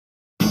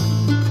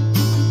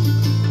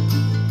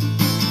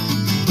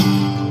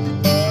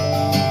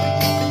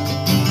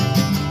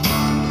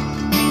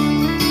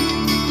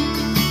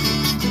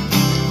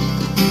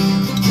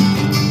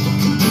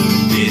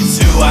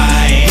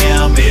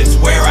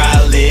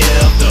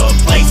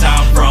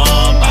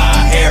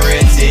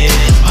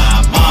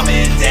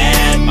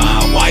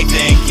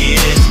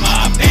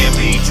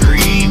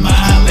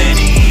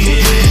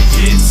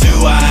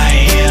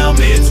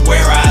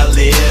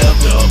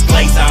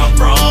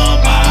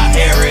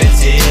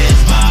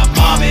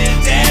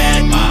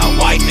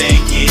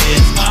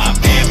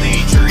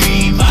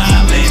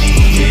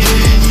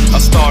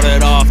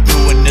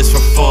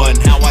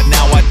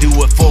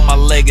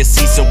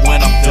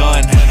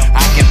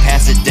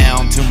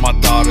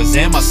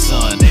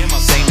son.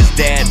 Same as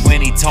dad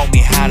when he taught me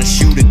how to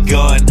shoot a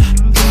gun,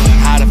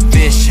 how to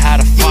fish, how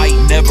to fight,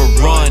 never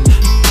run.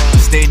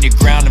 Stand your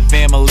ground and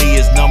family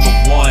is number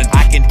one.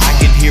 I can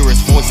hear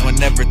his voice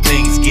whenever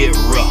things get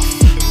rough,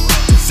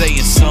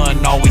 saying,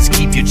 son, always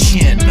keep your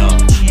chin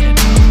up.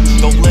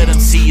 Don't let them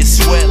see you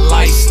sweat,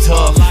 life's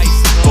tough,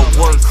 but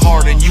work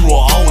hard and you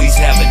will always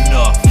have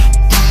enough.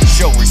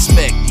 Show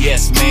respect,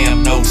 yes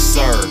ma'am, no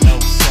sir.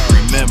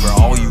 Remember,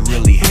 all you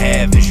really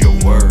have is your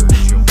word.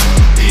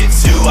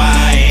 It's who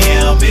I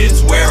am,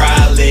 it's where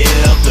I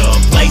live, the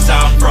place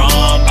I'm from,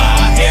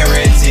 my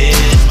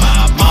heritage,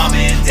 my mom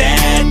and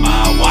dad,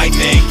 my wife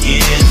and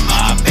kids,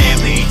 my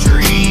family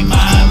tree,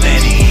 my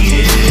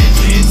lineage.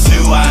 It's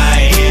who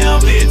I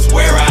am, it's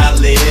where I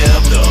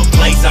live, the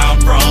place I'm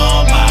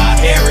from, my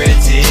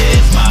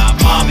heritage, my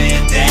mom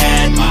and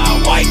dad, my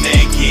wife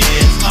and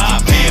kids, my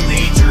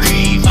family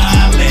tree,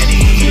 my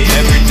lineage.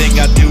 Everything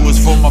I do is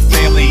for my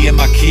family and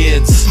my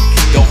kids.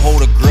 Don't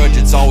hold a grudge,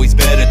 it's always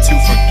better to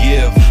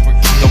forgive.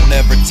 Don't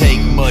ever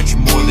take much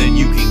more than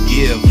you can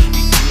give,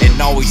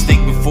 and always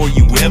think before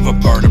you ever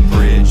burn a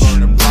bridge.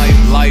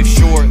 Life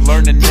short,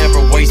 learn to never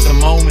waste a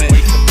moment,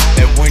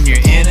 and when you're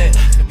in it,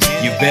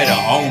 you better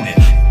own it.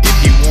 If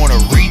you wanna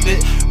reap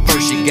it,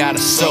 first you gotta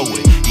sow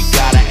it. You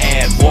gotta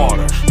add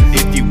water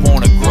if you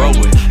wanna grow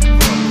it.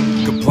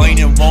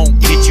 Complaining won't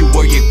get you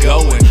where you're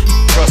going.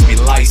 Trust me,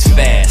 life's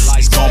fast,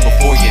 it's gone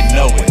before you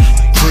know it.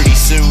 Pretty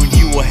soon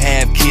you will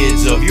have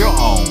kids of your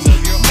own.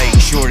 Make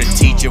sure to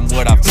teach them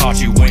what I've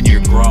taught you when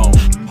you're grown.